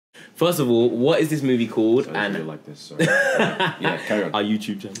First of all, what is this movie called? I don't feel like this. Sorry. Yeah, carry on. Our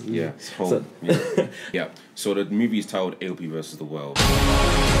YouTube channel. Yeah, it's home. Yeah. So the movie is titled AOP versus the World. So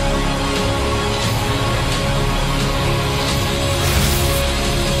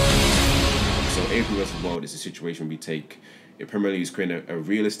AOP versus the World is a situation we take. It primarily is creating a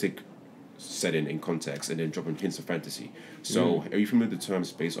realistic setting in context and then dropping hints of fantasy. So are you familiar with the term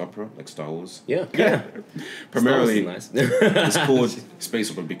space opera, like Star Wars? Yeah. Primarily, nice. it's called space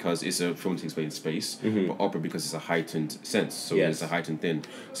opera because it's a film that takes place in space, but opera because it's a heightened sense, so it's a heightened thing.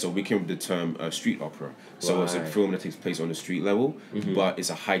 So we came up with the term street opera. So it's a film that takes place on the street level, but it's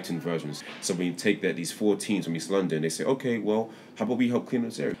a heightened version. So when you take these 4 teams from East London, they say, okay, well, how about we help clean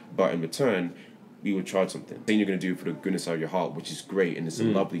this area? But in return, we would charge something. Saying you're going to do it for the goodness out of your heart, which is great, and it's a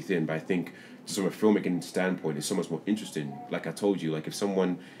lovely thing, but I think from a filmmaking standpoint, it's so much more interesting. Like I told you, like if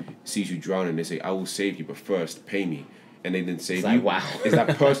someone sees you drowning, they say, I will save you, but first pay me. And they then save you. Wow. Is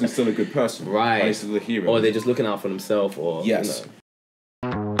that person still a good person? Right. Are they still a hero? Or they're just looking out for themselves, or... Yes. You know.